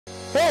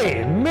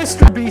Hey,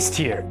 Mr. Beast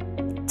here.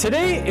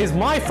 Today is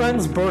my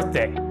friend's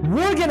birthday.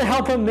 We're gonna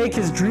help him make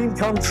his dream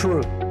come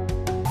true.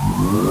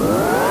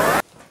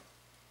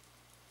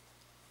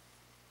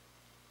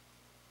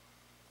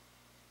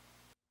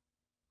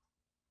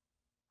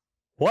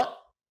 What?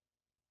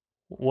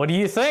 What do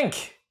you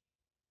think?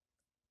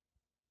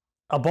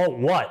 About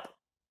what?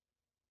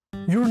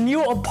 Your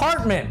new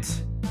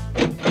apartment!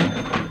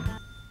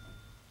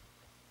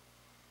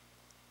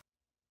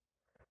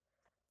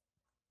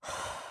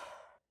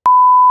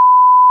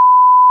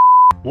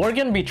 We're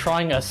gonna be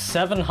trying a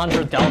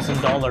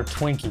 $700,000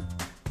 Twinkie.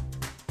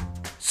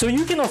 So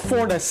you can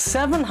afford a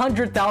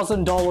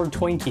 $700,000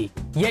 Twinkie,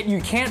 yet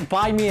you can't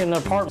buy me an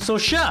apartment. So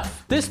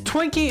chef, this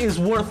Twinkie is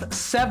worth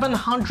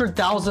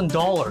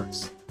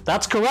 $700,000.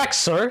 That's correct,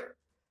 sir.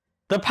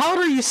 The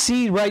powder you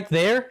see right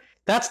there,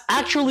 that's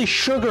actually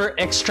sugar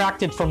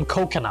extracted from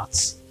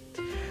coconuts.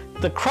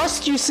 The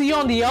crust you see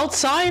on the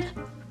outside,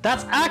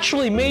 that's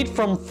actually made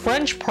from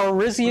French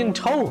Parisian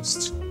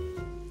toast.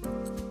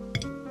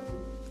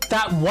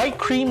 That white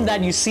cream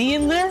that you see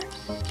in there,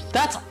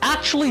 that's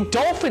actually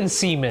dolphin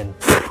semen.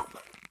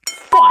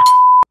 Fuck!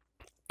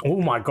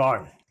 Oh my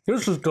god,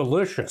 this is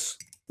delicious.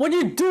 What are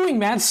you doing,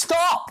 man?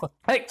 Stop!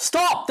 Hey,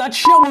 stop! That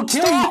shit will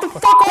kill you! Get the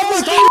fuck off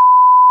my game!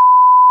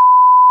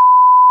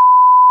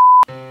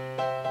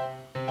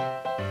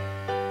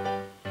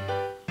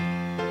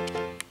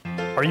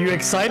 Are you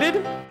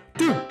excited?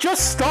 Dude,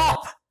 just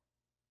stop!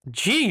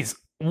 Jeez,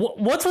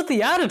 what's with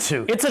the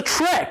attitude? It's a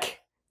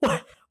trick!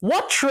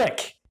 What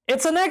trick?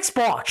 It's an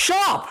Xbox!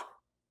 Shut up!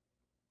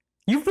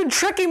 You've been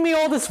tricking me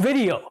all this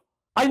video.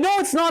 I know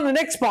it's not an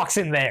Xbox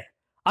in there.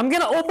 I'm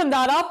gonna open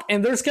that up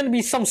and there's gonna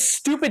be some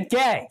stupid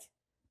gag.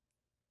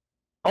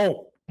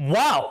 Oh,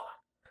 wow.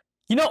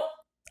 You know,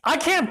 I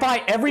can't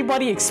buy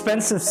everybody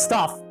expensive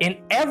stuff in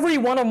every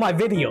one of my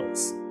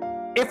videos.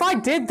 If I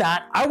did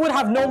that, I would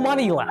have no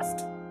money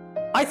left.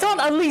 I thought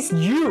at least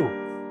you,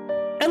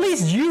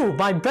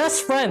 my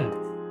best friend,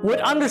 would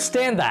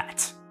understand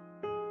that.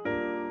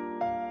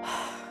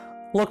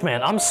 Look,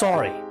 man, I'm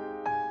sorry.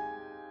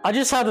 I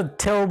just had a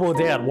terrible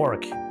day at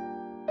work.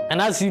 And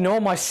as you know,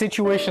 my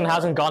situation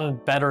hasn't gotten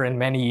better in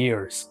many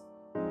years.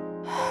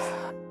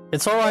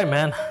 It's alright,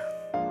 man.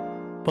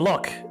 But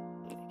look,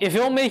 if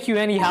it'll make you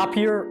any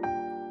happier,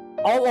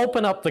 I'll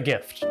open up the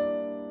gift.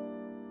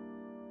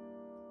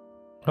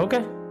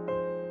 Okay?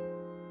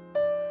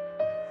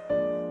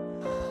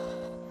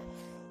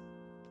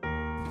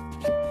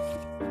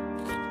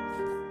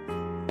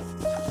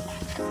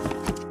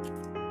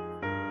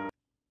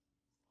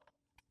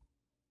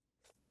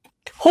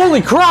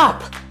 Holy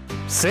crap!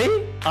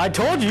 See? I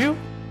told you!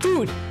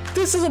 Dude,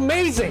 this is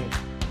amazing!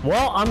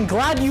 Well, I'm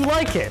glad you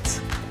like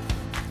it.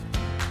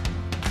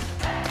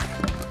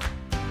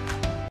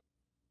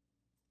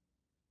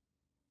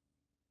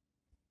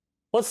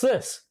 What's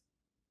this?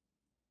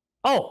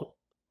 Oh,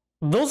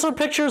 those are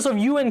pictures of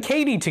you and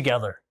Katie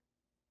together.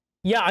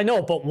 Yeah, I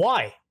know, but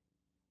why?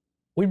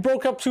 We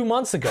broke up 2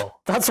 months ago.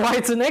 That's why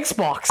it's an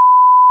Xbox.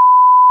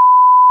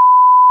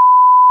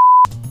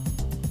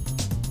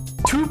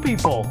 2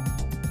 people.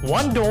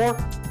 1 door,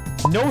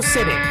 no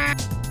sitting.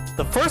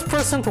 The first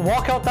person to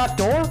walk out that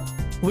door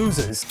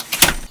loses.